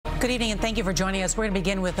Good evening, and thank you for joining us. We're going to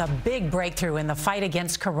begin with a big breakthrough in the fight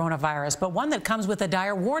against coronavirus, but one that comes with a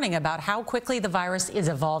dire warning about how quickly the virus is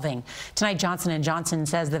evolving. Tonight, Johnson & Johnson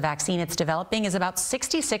says the vaccine it's developing is about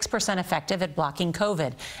 66% effective at blocking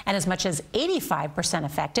COVID and as much as 85%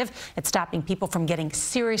 effective at stopping people from getting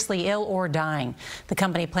seriously ill or dying. The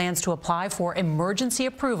company plans to apply for emergency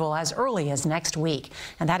approval as early as next week.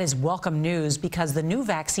 And that is welcome news because the new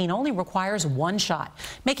vaccine only requires one shot,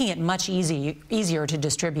 making it much easier to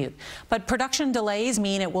distribute. But production delays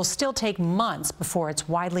mean it will still take months before it's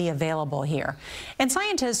widely available here. And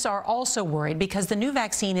scientists are also worried because the new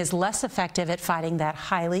vaccine is less effective at fighting that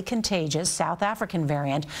highly contagious South African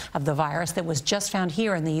variant of the virus that was just found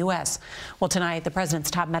here in the U.S. Well, tonight, the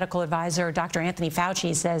president's top medical advisor, Dr. Anthony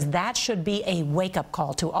Fauci, says that should be a wake-up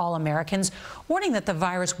call to all Americans, warning that the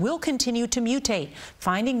virus will continue to mutate,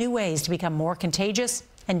 finding new ways to become more contagious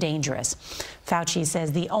and dangerous. Fauci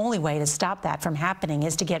says the only way to stop that from happening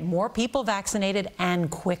is to get more people vaccinated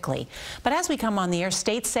and quickly. But as we come on the air,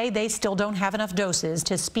 states say they still don't have enough doses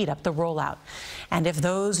to speed up the rollout. And if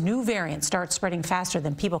those new variants start spreading faster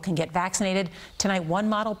than people can get vaccinated, tonight one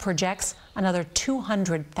model projects another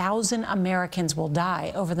 200,000 Americans will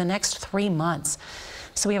die over the next 3 months.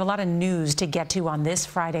 So we have a lot of news to get to on this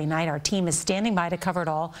Friday night. Our team is standing by to cover it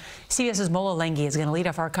all. CBS's Mola Lenghi is going to lead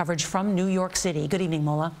off our coverage from New York City. Good evening,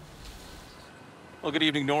 Mola. Well, good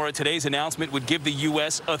evening, Nora. Today's announcement would give the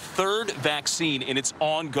U.S. a third vaccine in its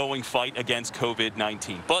ongoing fight against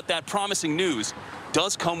COVID-19. But that promising news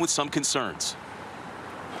does come with some concerns.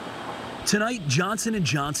 Tonight, Johnson &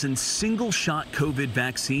 Johnson's single-shot COVID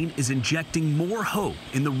vaccine is injecting more hope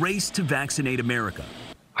in the race to vaccinate America.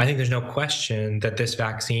 I think there's no question that this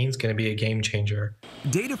vaccine is going to be a game changer.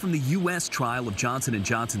 Data from the U.S. trial of Johnson &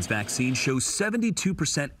 Johnson's vaccine shows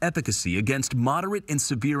 72% efficacy against moderate and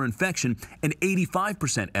severe infection and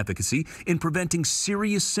 85% efficacy in preventing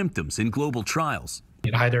serious symptoms in global trials.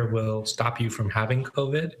 It either will stop you from having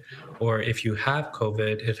COVID, or if you have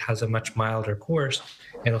COVID, it has a much milder course,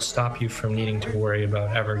 and it'll stop you from needing to worry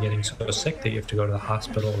about ever getting so sick that you have to go to the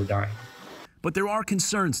hospital or dying. But there are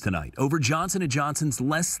concerns tonight over Johnson & Johnson's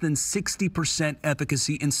less than 60%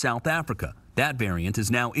 efficacy in South Africa. That variant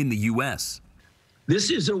is now in the U.S.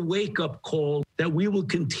 This is a wake-up call that we will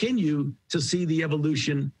continue to see the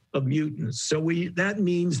evolution of mutants. So that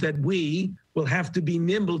means that we will have to be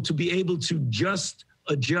nimble to be able to just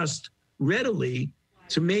adjust readily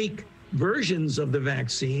to make versions of the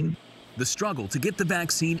vaccine. The struggle to get the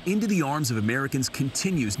vaccine into the arms of Americans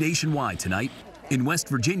continues nationwide tonight. In West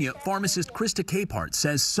Virginia, pharmacist Krista Capehart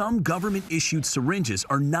says some government-issued syringes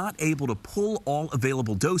are not able to pull all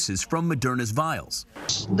available doses from Moderna's vials.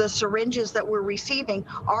 The syringes that we're receiving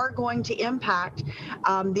are going to impact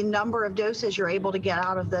the number of doses you're able to get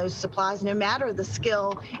out of those supplies, no matter the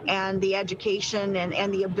skill and the education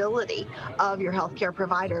and the ability of your healthcare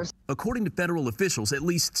providers. According to federal officials, at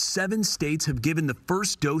least 7 states have given the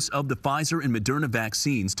first dose of the Pfizer and Moderna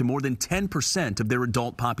vaccines to more than 10% of their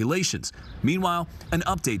adult populations. Meanwhile, an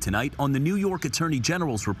update tonight on the New York Attorney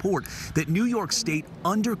General's report that New York State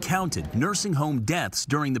undercounted nursing home deaths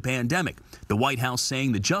during the pandemic. The White House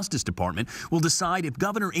saying the Justice Department will decide if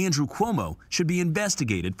Governor Andrew Cuomo should be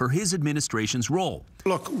investigated for his administration's role.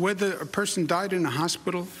 Look, whether a person died in a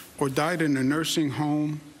hospital or died in a nursing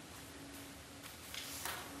home,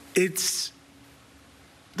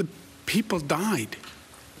 the people died.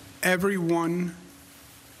 Everyone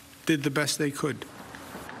did the best they could.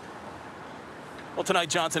 Well, tonight,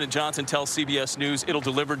 Johnson & Johnson tells CBS News it'll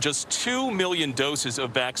deliver just 2 million doses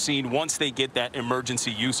of vaccine once they get that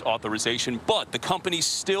emergency use authorization. But the company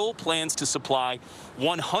still plans to supply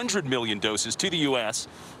 100 million doses to the U.S.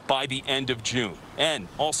 by the end of June. And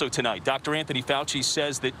also tonight, Dr. Anthony Fauci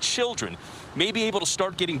says that children may be able to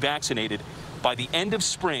start getting vaccinated by the end of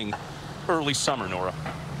spring, early summer, Nora.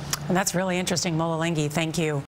 And that's really interesting, Mola Lenghi. Thank you.